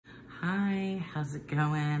Hi, how's it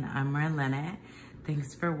going? I'm Marlene.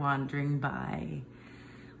 Thanks for wandering by.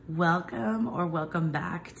 Welcome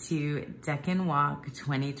back to Decan Walk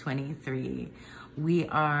 2023. We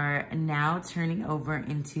are now turning over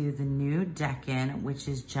into the new Decan, which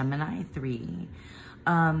is Gemini 3.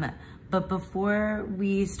 But before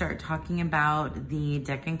we start talking about the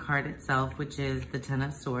Decan card itself, which is the Ten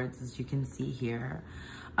of Swords, as you can see here,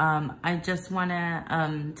 I just want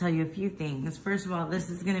to tell you a few things. First of all, this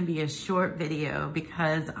is going to be a short video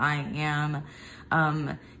because I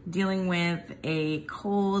am dealing with a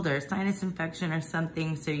cold or sinus infection or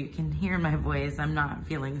something, so you can hear my voice. I'm not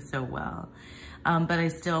feeling so well. But I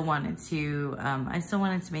still wanted to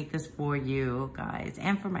make this for you guys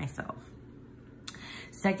and for myself.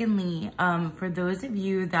 Secondly, for those of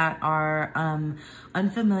you that are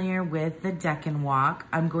unfamiliar with the Decan Walk,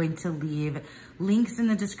 I'm going to leave links in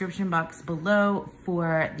the description box below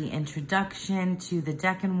for the introduction to the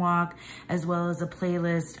Decan Walk, as well as a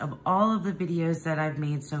playlist of all of the videos that I've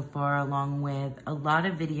made so far, along with a lot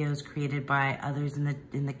of videos created by others in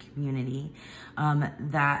the community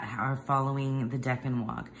that are following the Decan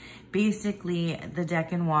Walk. Basically, the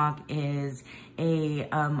Decan Walk is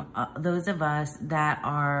those of us that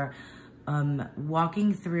are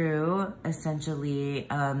walking through, essentially,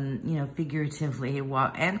 figuratively,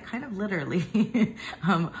 and kind of literally,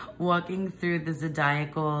 walking through the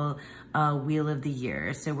zodiacal wheel of the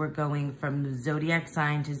year. So we're going from zodiac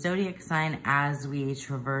sign to zodiac sign as we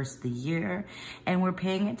traverse the year, and we're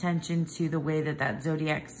paying attention to the way that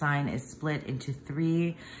zodiac sign is split into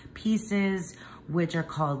 3 pieces, which are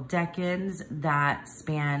called decans, that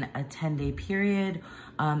span a 10-day period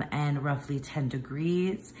and roughly 10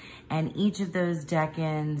 degrees. And each of those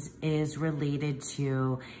decans is related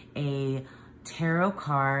to a tarot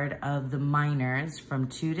card of the minors from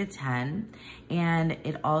 2 to 10. And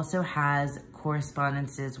it also has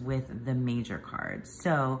correspondences with the major cards.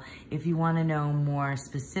 So if you want to know more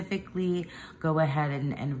specifically, go ahead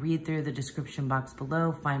and read through the description box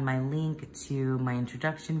below, find my link to my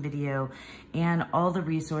introduction video and all the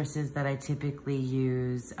resources that I typically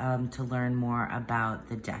use to learn more about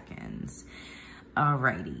the decans.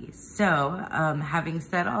 Alrighty, so having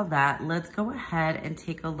said all that, let's go ahead and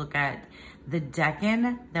take a look at the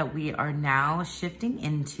Decan that we are now shifting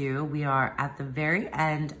into. We are at the very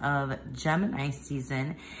end of Gemini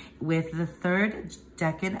season with the 3rd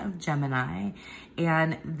Decan of Gemini,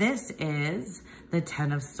 and this is the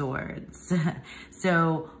Ten of Swords.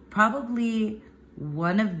 So probably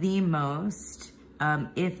one of the most,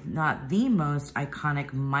 if not the most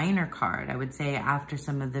iconic minor card, I would say, after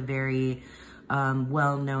some of the very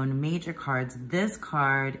well-known major cards. This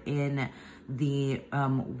card in the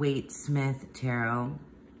Waite-Smith Tarot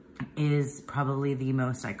is probably the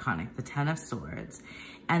most iconic, the Ten of Swords.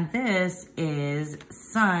 And this is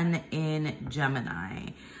Sun in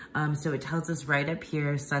Gemini. So it tells us right up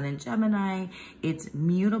here, Sun in Gemini, it's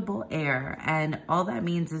mutable air. And all that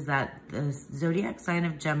means is that the zodiac sign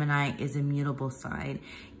of Gemini is a mutable sign.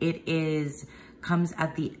 It comes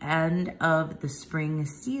at the end of the spring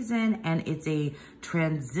season, and it's a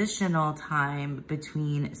transitional time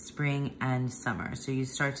between spring and summer. So you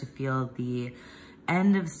start to feel the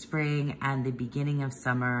end of spring and the beginning of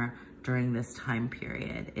summer during this time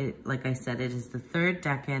period. Like I said, it is the 3rd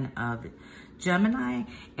Decan of Gemini,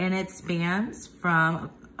 and it spans from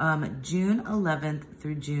June 11th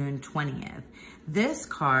through June 20th. This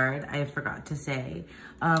card, I forgot to say,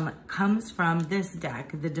 comes from this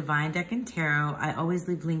deck, the Divine Decan Tarot. I always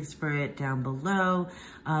leave links for it down below,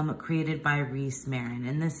 created by Reese Marin.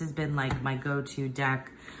 And this has been like my go-to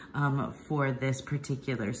deck for this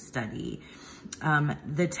particular study.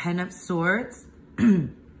 The Ten of Swords,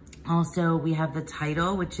 also we have the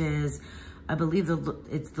title, which is, I believe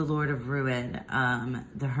it's the Lord of Ruin,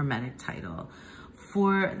 the Hermetic title.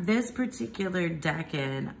 For this particular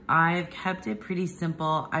Decan, I've kept it pretty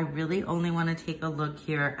simple. I really only want to take a look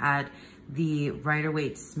here at the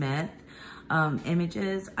Rider-Waite-Smith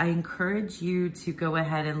images. I encourage you to go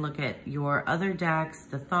ahead and look at your other decks,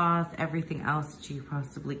 the Thoth, everything else that you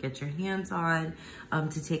possibly get your hands on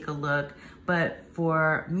to take a look. But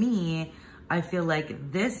for me, I feel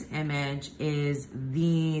like this image is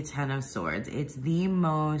the Ten of Swords. It's the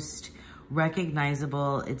most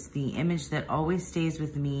recognizable. It's the image that always stays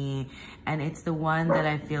with me, and it's the one that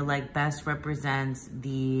I feel like best represents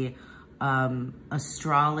the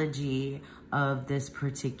astrology of this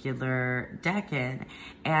particular Decan.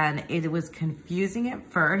 And it was confusing at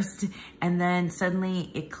first, and then suddenly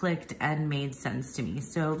it clicked and made sense to me.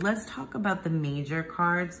 So let's talk about the major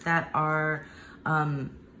cards that are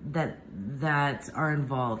that are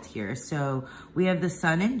involved here. So we have the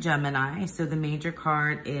sun in Gemini. So the major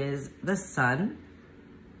card is the sun.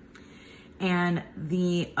 And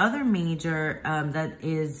the other major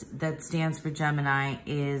that stands for Gemini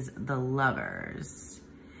is the lovers.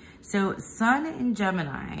 So sun in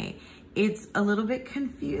Gemini, it's a little bit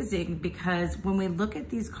confusing because when we look at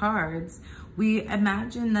these cards, we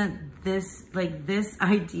imagine that this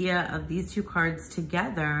idea of these two cards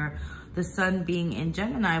together, the sun being in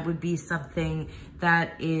Gemini, would be something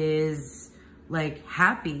that is like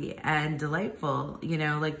happy and delightful, you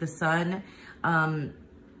know, like the sun.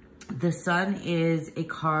 The sun is a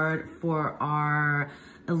card for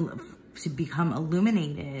to become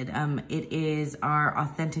illuminated. It is our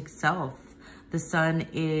authentic self. The sun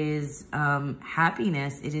is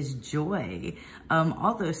happiness. It is joy,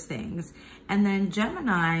 all those things. And then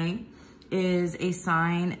Gemini is a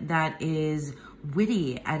sign that is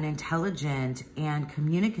witty and intelligent and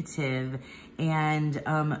communicative and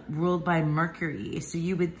ruled by Mercury. So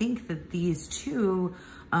you would think that these two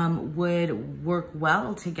would work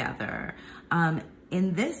well together.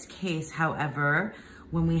 In this case, however,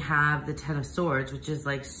 when we have the Ten of Swords, which is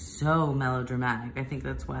like so melodramatic, I think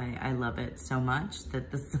that's why I love it so much,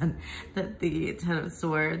 that the Ten of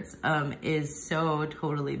Swords is so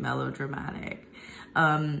totally melodramatic.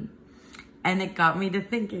 And it got me to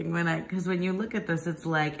thinking because when you look at this, it's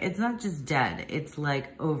like, it's not just dead, it's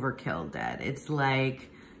like overkill dead. It's like,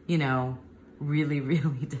 you know, really,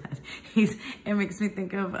 really dead. It makes me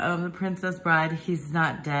think of The Princess Bride. He's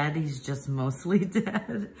not dead, he's just mostly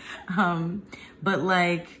dead. But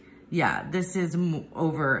like, yeah, this is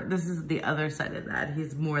the other side of that.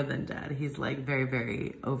 He's more than dead. He's like very,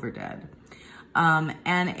 very over dead.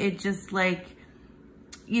 And it just like,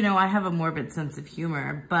 you know, I have a morbid sense of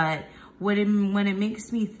humor, but when it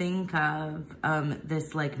makes me think of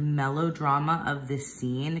this like melodrama of this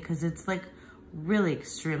scene, because it's like really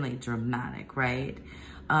extremely dramatic, right?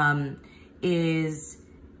 Is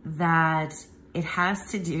that it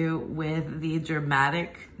has to do with the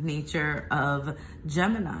dramatic nature of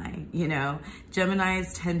Gemini. You know,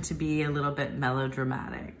 Geminis tend to be a little bit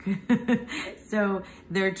melodramatic. So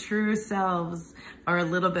their true selves are a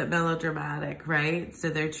little bit melodramatic, right? So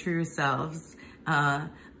their true selves are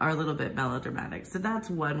a little bit melodramatic. So that's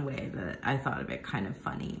one way that I thought of it kind of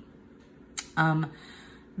funny.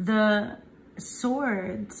 The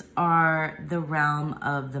swords are the realm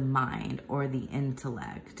of the mind or the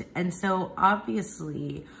intellect. And so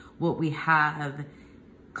obviously what we have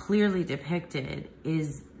clearly depicted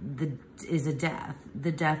is a death,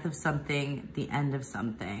 the death of something, the end of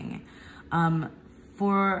something.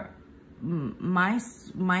 For my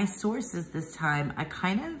sources this time, I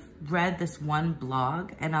kind of read this one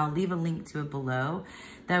blog, and I'll leave a link to it below,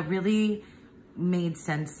 that really made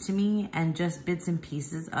sense to me, and just bits and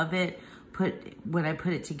pieces of it, when I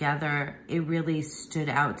put it together, it really stood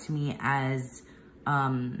out to me as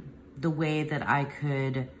the way that I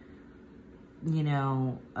could, you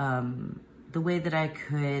know, the way that I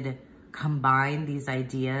could combine these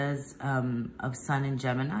ideas of Sun and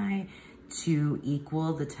Gemini to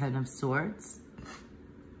equal the Ten of Swords.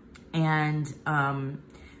 And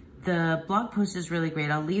the blog post is really great.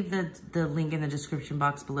 I'll leave the link in the description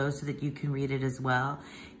box below so that you can read it as well.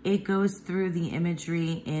 It goes through the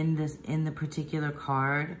imagery in the particular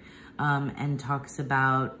card and talks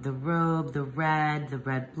about the robe, the red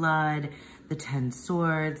blood, the 10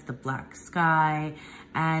 swords, the black sky.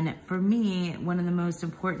 And for me, one of the most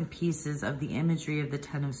important pieces of the imagery of the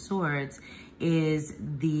 10 of swords is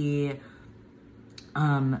the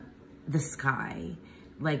sky,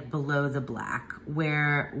 like below the black,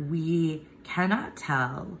 where we cannot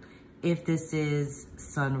tell if this is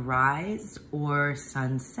sunrise or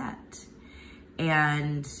sunset.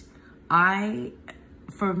 And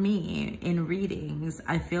for me, in readings,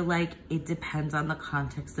 I feel like it depends on the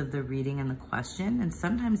context of the reading and the question. And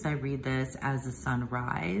sometimes I read this as a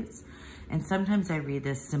sunrise, and sometimes I read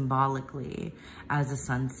this symbolically as a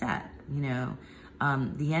sunset. You know,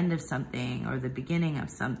 the end of something or the beginning of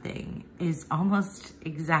something is almost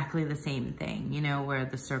exactly the same thing, you know, where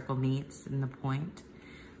the circle meets and the point,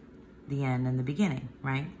 the end and the beginning,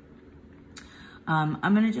 right? I'm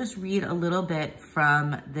gonna just read a little bit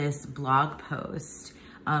from this blog post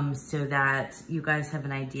so that you guys have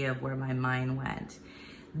an idea of where my mind went.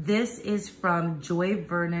 This is from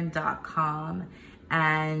joyvernon.com,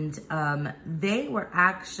 and they were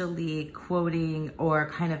actually quoting or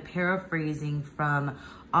kind of paraphrasing from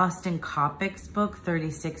Austin Coppock's book,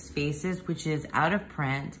 36 Faces, which is out of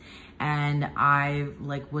print, and I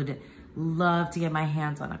would love to get my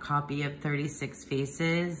hands on a copy of 36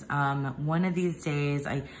 Faces. One of these days,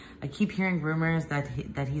 I keep hearing rumors that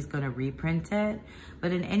he's going to reprint it.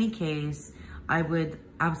 But in any case, I would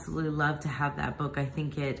absolutely love to have that book. I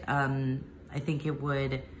think it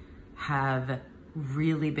would have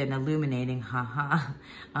really been illuminating,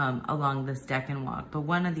 along this Decan Walk. But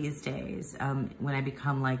one of these days, when I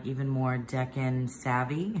become like even more Decan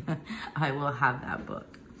savvy, I will have that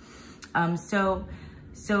book.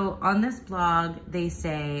 So on this blog, they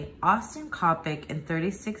say, Austin Coppock in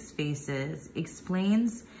 36 Faces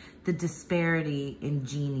explains the disparity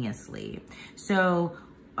ingeniously. So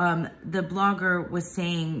the blogger was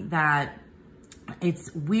saying that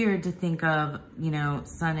it's weird to think of, you know,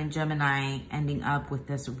 Sun and Gemini ending up with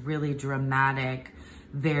this really dramatic,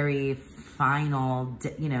 very final,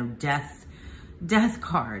 you know, death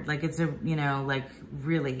card. Like it's a, you know, like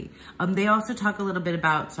really. They also talk a little bit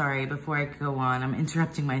about, sorry, before I go on, I'm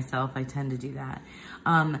interrupting myself. I tend to do that.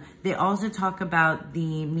 They also talk about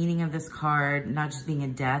the meaning of this card, not just being a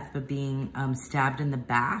death, but being stabbed in the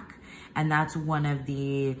back. And that's one of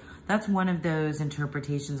those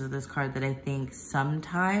interpretations of this card that I think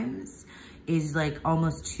sometimes is like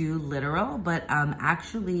almost too literal, but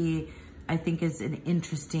actually I think is an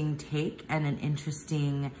interesting take and an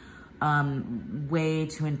interesting way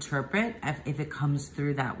to interpret if it comes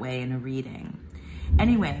through that way in a reading.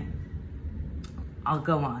 Anyway, I'll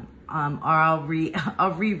go on, or I'll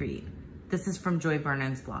reread. This is from Joy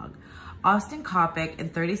Vernon's blog. Austin Coppock in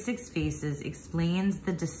 36 Faces explains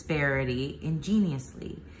the disparity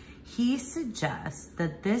ingeniously. He suggests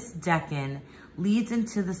that this decan leads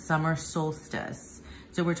into the summer solstice.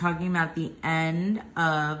 So we're talking about the end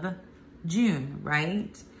of June,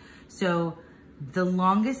 right? So the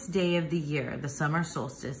longest day of the year, the summer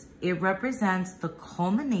solstice, it represents the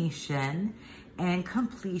culmination and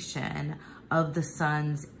completion of the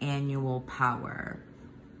sun's annual power.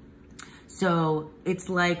 So it's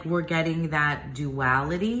like we're getting that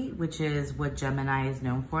duality, which is what Gemini is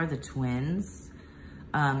known for, the twins,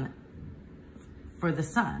 for the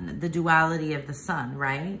sun, the duality of the sun,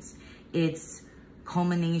 right? It's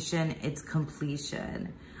culmination, it's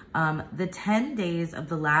completion. The 10 days of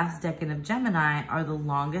the last decan of Gemini are the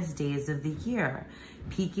longest days of the year,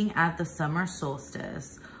 peaking at the summer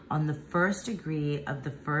solstice on the 1st degree of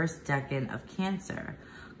the first decan of Cancer.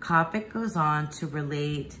 Coppock goes on to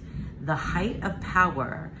relate the height of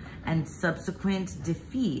power and subsequent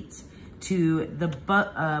defeat to the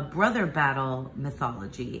brother battle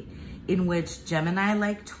mythology, in which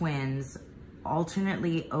Gemini-like twins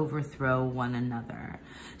alternately overthrow one another.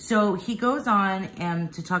 So he goes on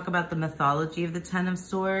to talk about the mythology of the Ten of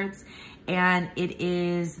Swords, and it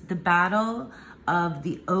is the battle of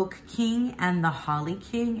the Oak King and the Holly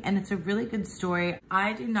King, and it's a really good story.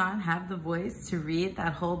 I do not have the voice to read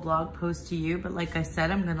that whole blog post to you, but like I said,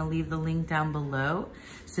 I'm gonna leave the link down below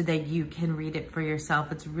so that you can read it for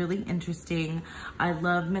yourself. It's really interesting. I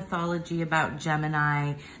love mythology about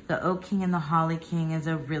Gemini. The Oak King and the Holly King is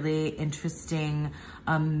a really interesting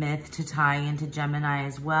myth to tie into Gemini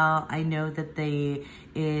as well. I know that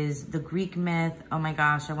is the Greek myth. Oh my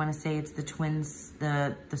gosh, I want to say it's the twins,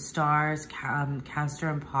 the stars, Castor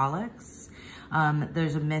and Pollux.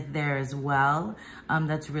 There's a myth there as well.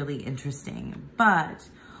 That's really interesting. But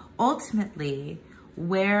ultimately,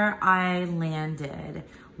 where I landed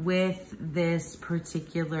with this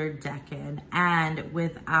particular decan and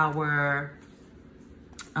with our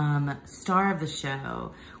star of the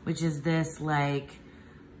show, which is this, like,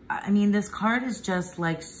 I mean, this card is just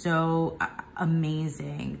like so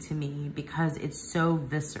amazing to me because it's so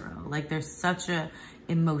visceral. Like there's such a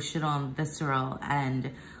emotional and visceral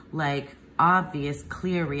and like obvious,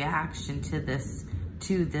 clear reaction to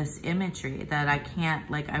this imagery that I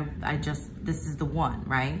can't, like, I just, this is the one,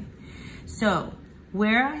 right? So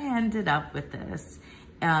where I ended up with this,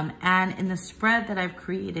 and in the spread that I've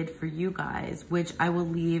created for you guys, which I will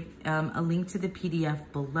leave a link to the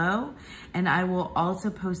PDF below, and I will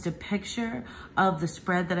also post a picture of the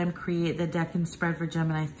spread that the decan spread for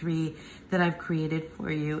Gemini 3 that I've created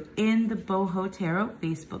for you in the Boho Tarot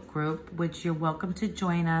Facebook group, which you're welcome to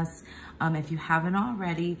join us if you haven't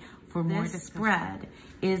already for more discussion. This spread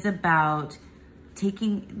is about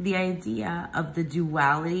taking the idea of the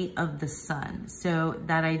duality of the sun. So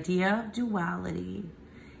that idea of duality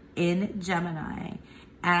in Gemini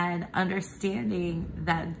and understanding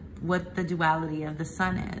that what the duality of the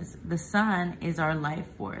sun is. The sun is our life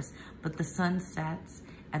force, but the sun sets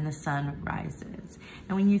and the sun rises.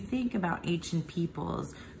 And when you think about ancient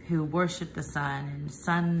peoples who worship the sun and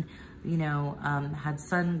sun, you know, had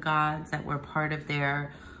sun gods that were part of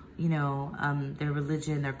their their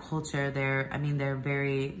religion, their culture, their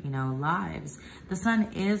very, lives. The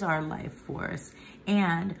sun is our life force,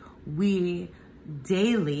 and we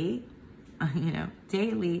daily,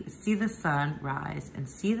 daily see the sun rise and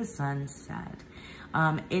see the sun set.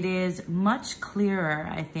 It is much clearer,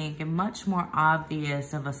 I think, and much more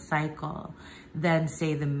obvious of a cycle than,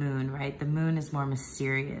 say, the moon, right? The moon is more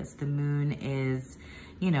mysterious. The moon is,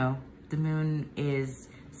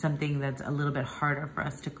 something that's a little bit harder for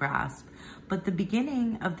us to grasp. But the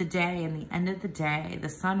beginning of the day and the end of the day, the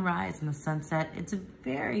sunrise and the sunset, it's a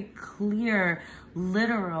very clear,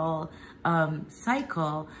 literal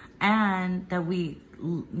cycle, and that we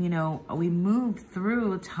move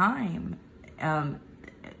through time.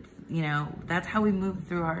 That's how we move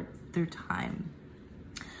through time.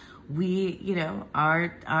 We,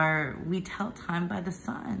 we tell time by the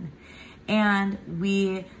sun, and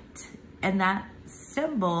that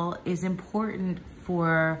symbol is important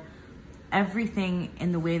for everything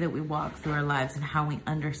in the way that we walk through our lives and how we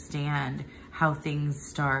understand how things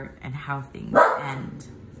start and how things end.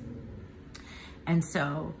 And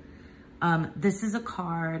so this is a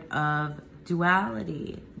card of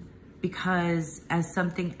duality, because as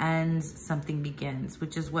something ends, something begins,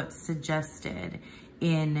 which is what's suggested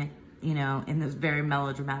in this very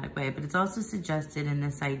melodramatic way. But it's also suggested in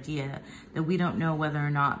this idea that we don't know whether or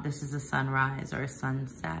not this is a sunrise or a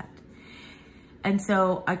sunset. And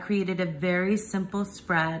so I created a very simple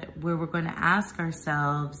spread where we're going to ask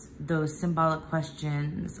ourselves those symbolic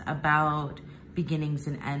questions about beginnings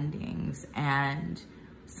and endings, and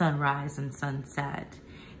sunrise and sunset,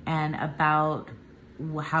 and about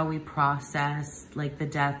how we process like the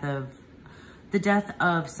death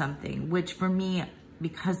of something, which for me,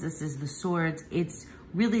 because this is the swords, it's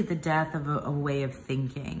really the death of a way of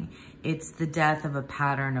thinking. It's the death of a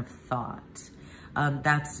pattern of thought.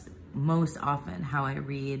 That's most often how I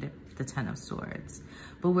read the Ten of Swords.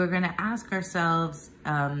 But we're going to ask ourselves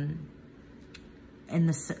as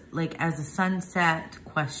a sunset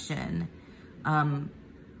question,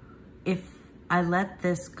 if I let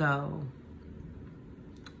this go,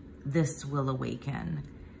 this will awaken.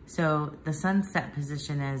 So the sunset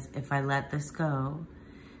position is if I let this go,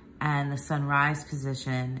 and the sunrise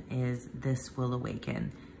position is this will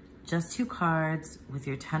awaken. Just 2 cards with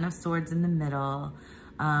your Ten of Swords in the middle.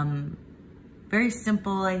 Very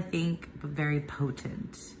simple, I think, but very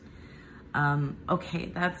potent.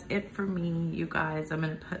 Okay, that's it for me, you guys. I'm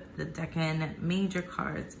gonna put the Decan major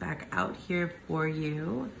cards back out here for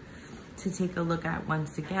you to take a look at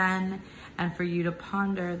once again, and for you to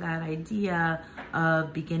ponder that idea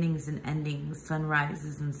of beginnings and endings,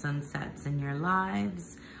 sunrises and sunsets in your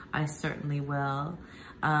lives. I certainly will.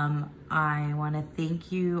 I want to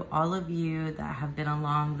thank you, all of you that have been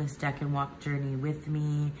along this Decan Walk journey with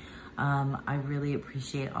me. I really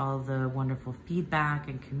appreciate all the wonderful feedback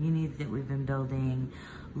and community that we've been building.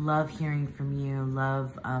 Love hearing from you,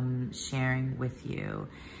 love sharing with you.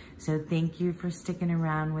 So thank you for sticking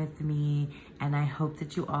around with me, and I hope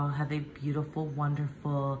that you all have a beautiful,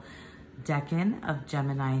 wonderful Decan of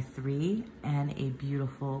Gemini 3 and a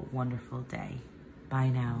beautiful, wonderful day. Bye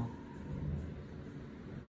now.